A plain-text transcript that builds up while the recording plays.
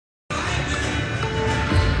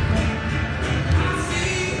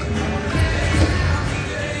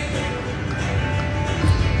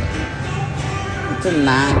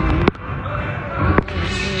tonight.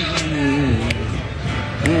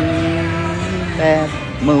 That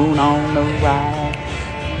moon on the rise.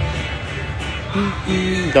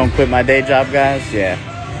 Don't quit my day job, guys. Yeah,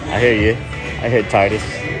 I hear you. I hear Titus.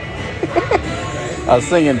 I was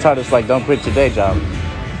singing Titus like, don't quit your day job.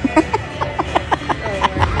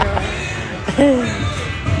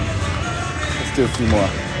 Let's do a few more.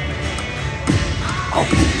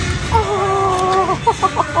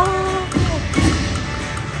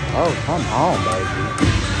 Oh, come on, baby.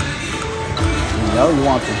 You know you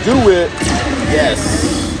want to do it. Yes.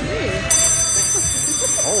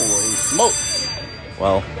 Holy smoke.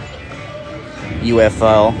 Well,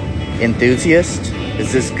 UFO enthusiast,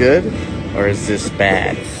 is this good or is this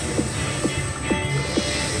bad?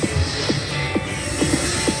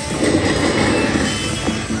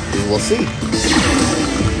 We will see.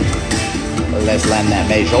 But let's land that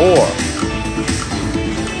major.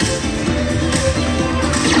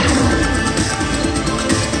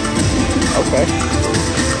 Okay.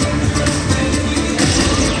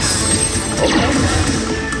 Okay.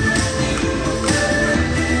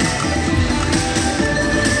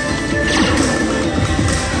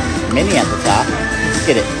 Mini at the top. Let's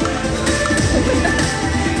get it.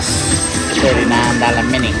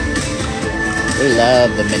 $39 mini. We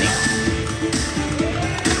love the mini.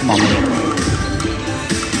 Come on, mini.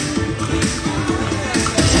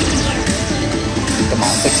 Come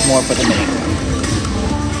on, 6 more for the mini.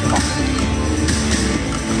 Come on.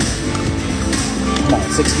 Come on,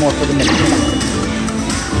 6 more for the mini. Come on.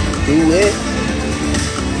 Do it.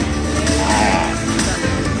 Alright.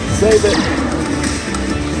 Save it.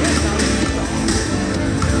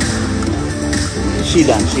 She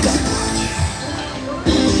done.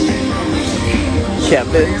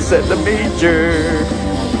 Kevin said the major.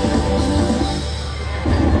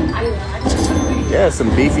 Yeah, some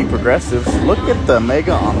beefy progressives. Look at the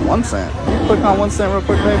Mega on 1 cent. Can you click on 1 cent real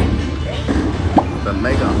quick, baby? The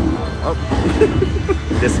Mega. Oh.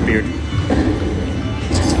 Disappeared.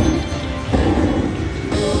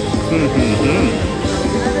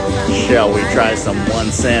 Shall we try some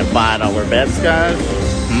 1 cent $5 bets, guys?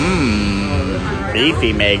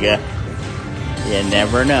 Beefy Mega. You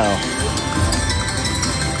never know.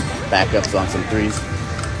 Backups on some 3s.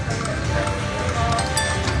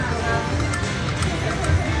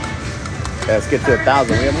 Yeah, let's get to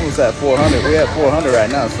 1,000. We almost at 400. We at 400 right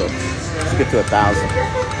now, so let's get to 1,000.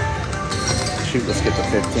 Shoot, let's get to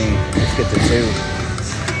 15. Let's get to 2.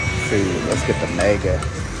 Let's get the Mega.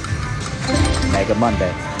 Mega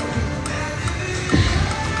Monday.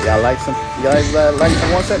 Y'all like some? You guys like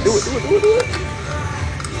some 1 cent? Do it.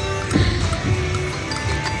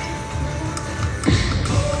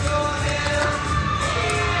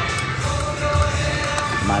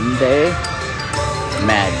 Monday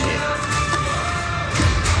Magic.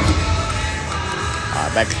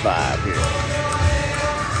 Alright, back to 5 here.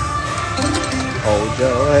 Hold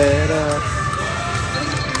your head up.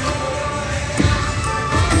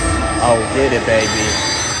 Oh, get it, baby.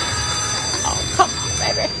 Oh, come on,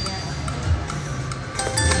 baby.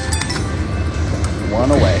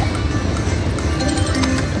 1 away.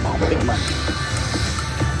 Come on, big money.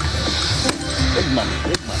 Big money.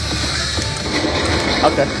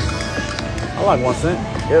 Okay. I like 1 cent.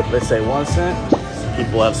 Yep, let's say 1 cent.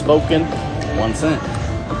 People have spoken. 1 cent.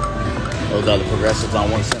 Those are the progressives on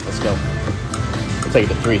 1 cent. Let's go. We'll take it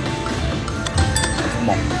to 3. Come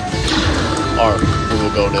on. Or we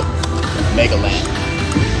will go to Mega Land.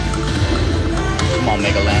 Come on,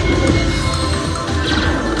 Mega Land.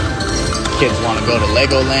 Kids want to go to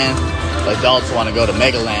Legoland. Adults want to go to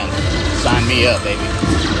Mega Land. Sign me up, baby.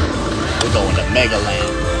 We're going to Mega Land.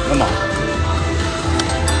 Come on.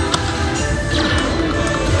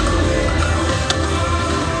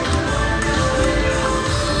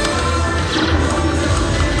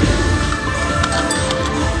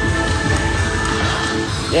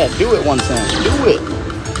 Yeah, do it 1 cent. Do it.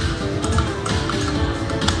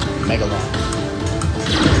 Mega Land.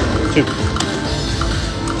 2.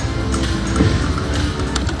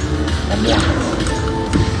 1 more.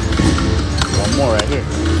 1 more right here.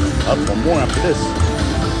 Up 1 more after this.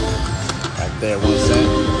 Right there, 1 cent.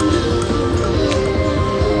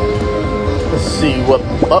 Let's see what.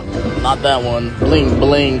 Oh, not that one. Bling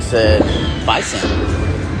Bling said 5 cent.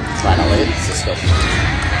 Final hit. Let's go. Let's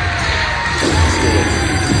do it.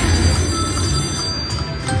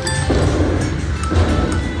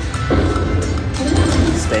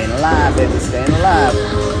 Staying alive, baby, staying alive.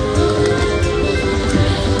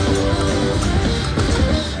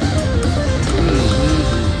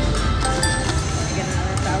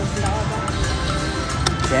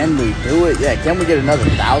 Can we do it? Yeah, can we get another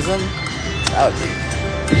 1,000? Oh, gee.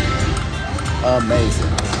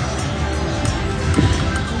 Amazing.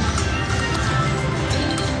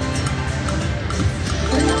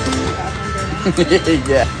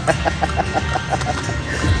 Yeah.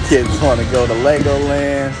 Kids want to go to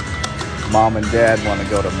Legoland. Mom and Dad want to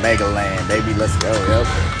go to Megaland. Baby, let's go. Yep.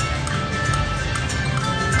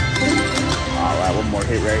 All right, one more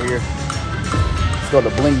hit right here. Let's go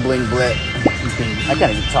to Bling Bling Bet. I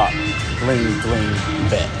can't even talk. Bling Bling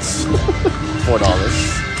Bets. $4.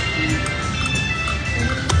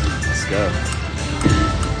 Let's go.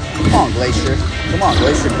 Come on, Glacier. Come on,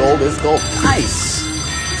 Glacier. Gold is gold. Nice.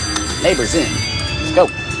 Neighbors in. Let's go.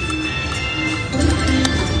 2.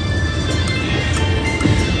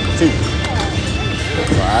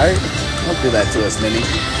 Alright. Don't do that to us, Minnie.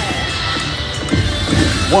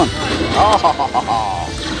 1. Oh.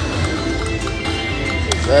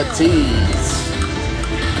 The tease.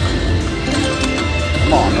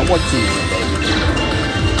 Come on, no more teasing, baby.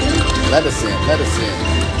 Let us in. Let us in.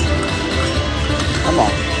 Come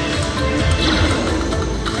on.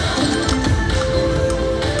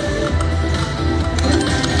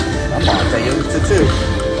 Come on, take it to 2.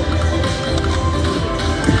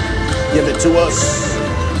 Give it to us.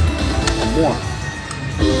 One more.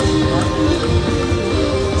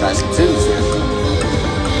 Try some 2s here.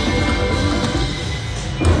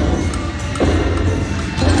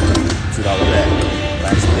 $2 bet.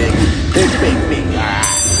 That's big. Big. Alright.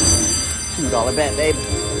 $2 bet, baby.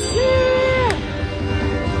 Yeah.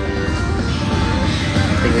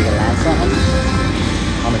 Think we can land something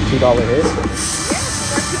on a $2 hit?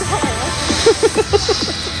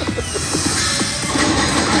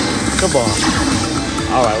 Come on.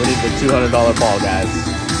 Alright, we need the $200 ball, guys.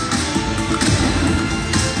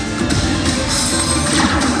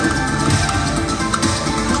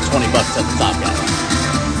 $20 at the top, guys.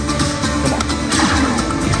 Come on.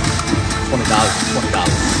 $20, $20.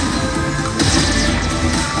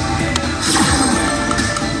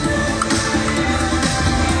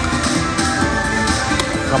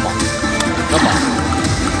 Come on. Come on.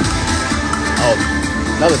 Oh,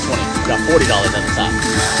 another 20. We got $40 at the top.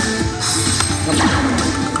 Come on.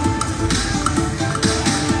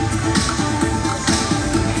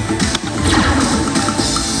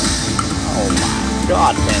 Oh my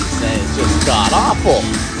God, Tencent, it's just god awful.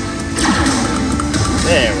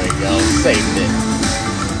 There we go. Saved it.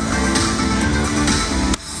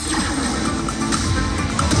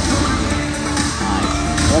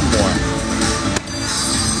 Nice. One more.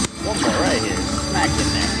 One more right here. Smack in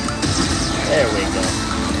there. There we go.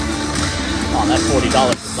 Come on, that $40 is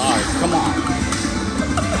ours. Come on.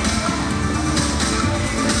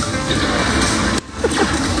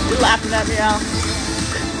 You laughing at me, Al?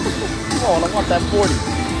 Come on, I want that 40.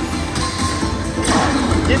 Come on,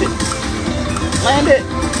 get it. Land it.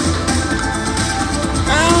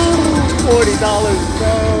 Oh, $40,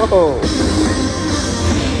 no.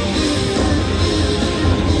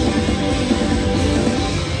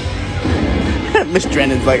 Miss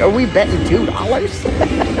Drennan's like, are we betting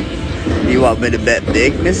 $2? You want me to bet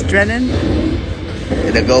big, Miss Drennan?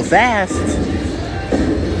 It'll go fast.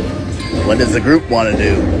 What does the group want to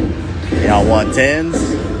do? Y'all want 10s?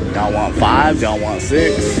 Y'all want 5s? Y'all want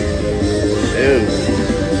 6? Dude.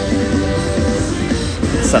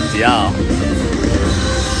 It's up to y'all.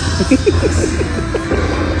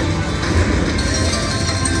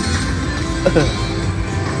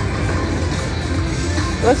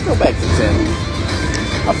 Let's go back to 10.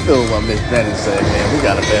 I feel what Miss Brennan said, man. We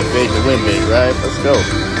gotta bet big to win big, right? Let's go.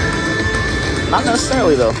 Not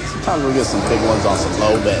necessarily, though. Sometimes we'll get some big ones on some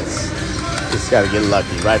low bets. Just gotta get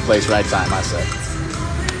lucky. Right place, right time, I say.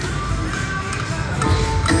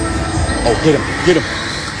 Oh, get him. Get him.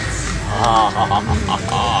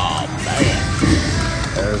 Oh, man.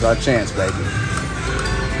 There's our chance, baby.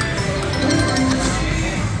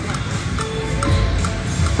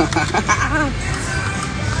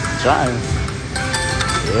 Trying.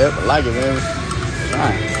 Yep, I like it, man.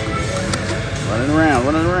 Trying. Running around,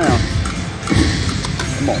 running around.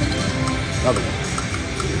 Come on. Another one.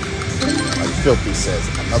 Like Filthy says,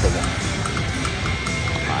 another one.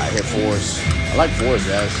 Alright, hit 4s. I like 4s,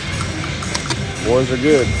 guys. 4s are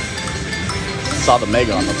good. Saw the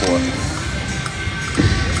mega on the 4.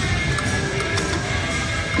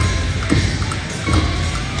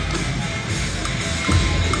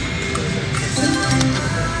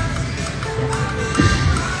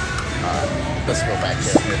 Let's go back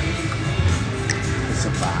there. Get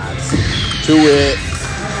some 5s. To it.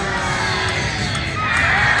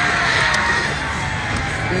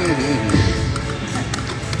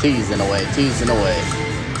 Teasing away, teasing away.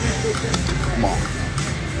 Come on.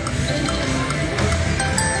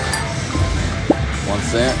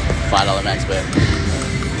 cent. $5 max bet.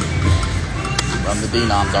 Run the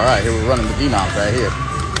denoms. All right, here we're running the denoms right here.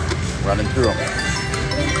 Running through them.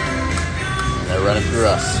 They're running through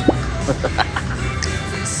us.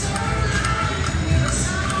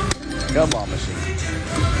 Come on, machine.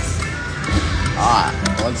 All right,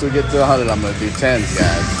 once we get to 100, I'm gonna do 10s,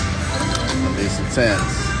 guys. I'm gonna do some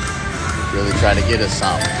 10s. Really try to get us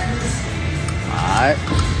some. All right.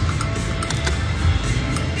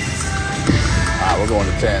 All right, we're going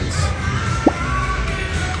to 10s.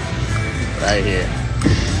 Right here.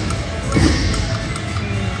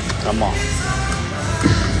 Come on.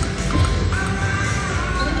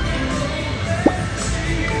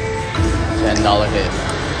 $10 hit.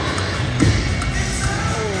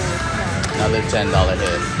 Another $10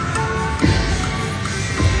 hit.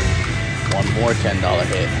 One more $10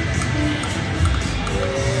 hit.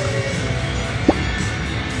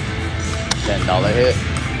 $10 hit.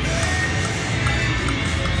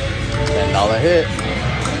 $10 hit.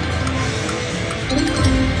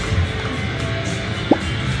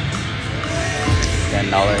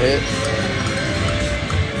 $10 hit.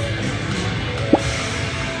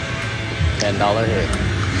 $10 hit.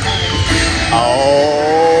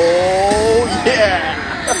 Oh yeah!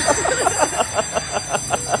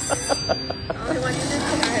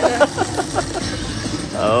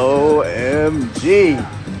 OMG!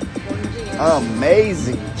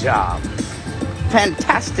 Amazing job!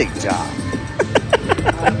 Fantastic job!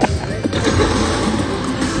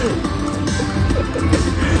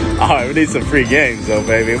 Alright, we need some free games though,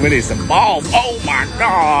 baby. We need some balls. Oh my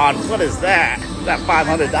god! What is that? Is that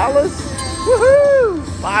 $500? Woohoo!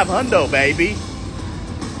 $500, baby.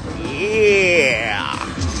 Yeah.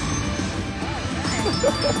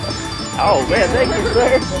 Oh man, thank you,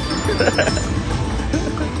 sir.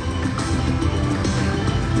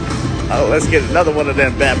 Oh, let's get another one of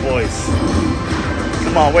them bad boys.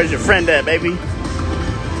 Come on, where's your friend at, baby?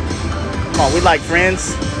 Come on, we like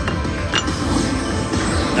friends.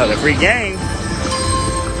 Another free game.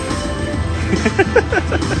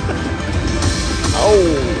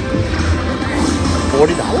 Oh.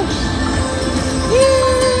 $40?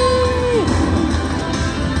 Woo!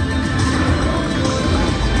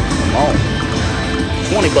 Come on.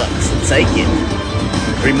 $20. Let's take it.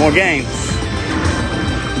 3 more games.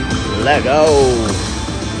 Let go.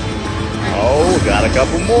 Oh, got a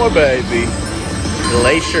couple more, baby.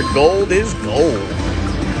 Glacier Gold is gold.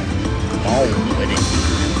 Come on with it.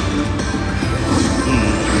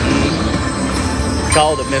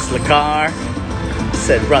 Called it Miss LaCar.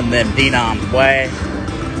 Said run them denoms way.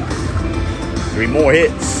 3 more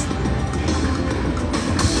hits.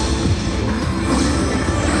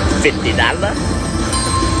 $50.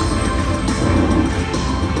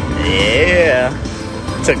 Yeah.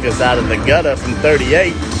 Took us out of the gutter from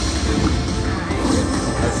 38.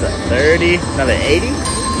 That's a 30. Another 80.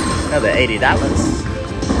 Another $80.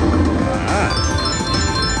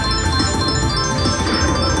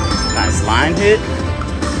 Nice line hit.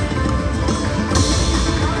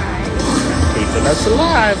 Keeping us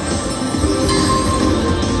alive.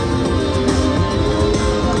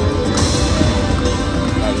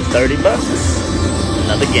 Another $30.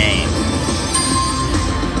 Another game.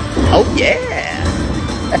 Oh yeah.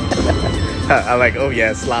 I like, oh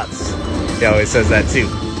yeah, slots. He always says that too.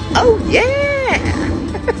 Oh yeah.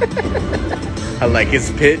 I like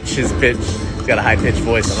his pitch. He's got a high pitched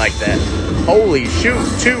voice. I like that. Holy shoot,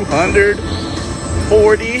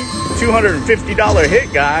 $250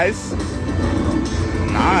 hit, guys.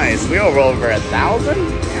 Nice. We over 1,000.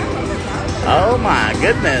 Oh my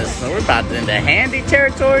goodness. So we're about into handy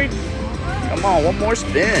territory. Come on, one more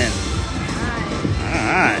spin. All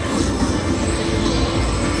right.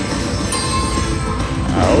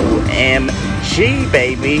 OMG,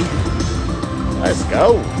 baby. Let's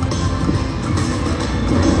go.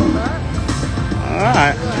 All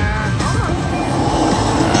right.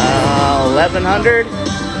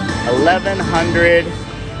 1,100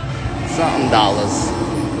 something dollars.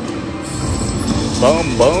 Boom,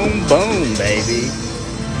 boom, boom, baby.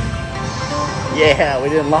 Yeah, we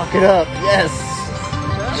didn't lock it up. Yes.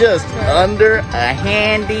 Just under a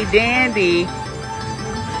handy dandy.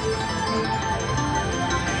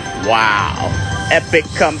 Wow. Epic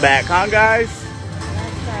comeback, huh, guys?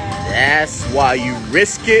 That's why you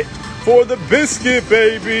risk it for the biscuit,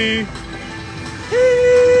 baby.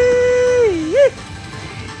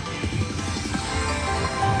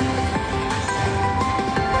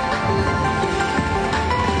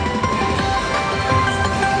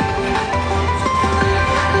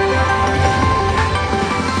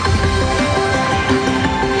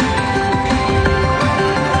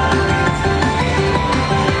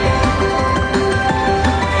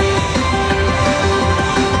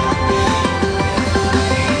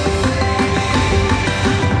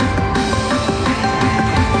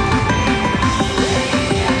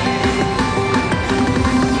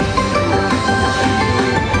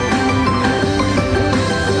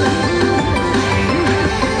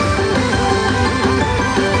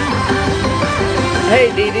 day,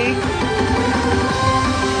 Dee Dee.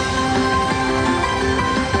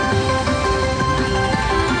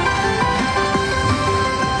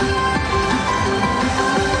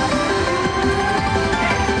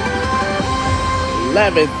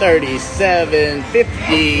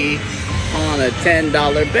 $1137.50 on a $10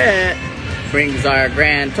 bet brings our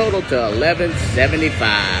grand total to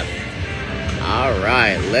 $1175. All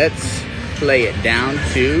right, let's play it down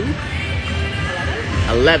to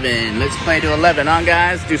 11. Let's play to 11 on,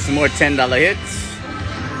 guys. Do some more $10 hits.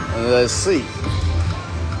 Let's see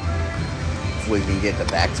if we can get the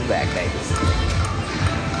back-to-back, baby.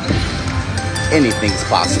 Anything's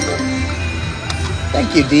possible.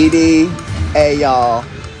 Thank you, Dee Dee. Hey, y'all.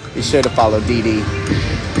 Be sure to follow Dee Dee.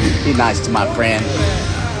 Be nice to my friend.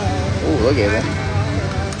 Oh, look at it.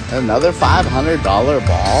 Another $500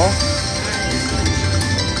 ball.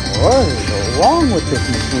 What is wrong with this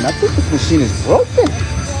machine? I think this machine is broken.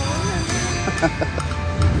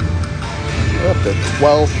 We're up to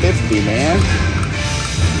 $12.50, man.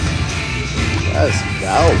 Let's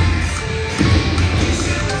go.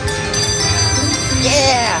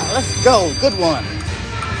 Yeah, let's go. Good one.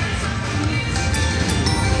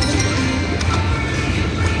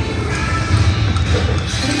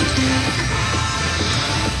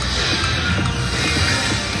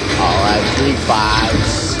 All right, 3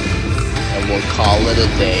 5s, and we'll call it a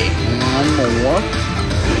day. One more,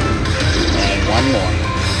 and one more.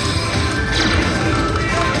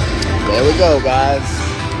 There we go, guys.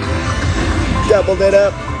 Doubled it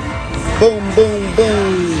up. Boom, boom,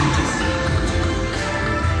 boom.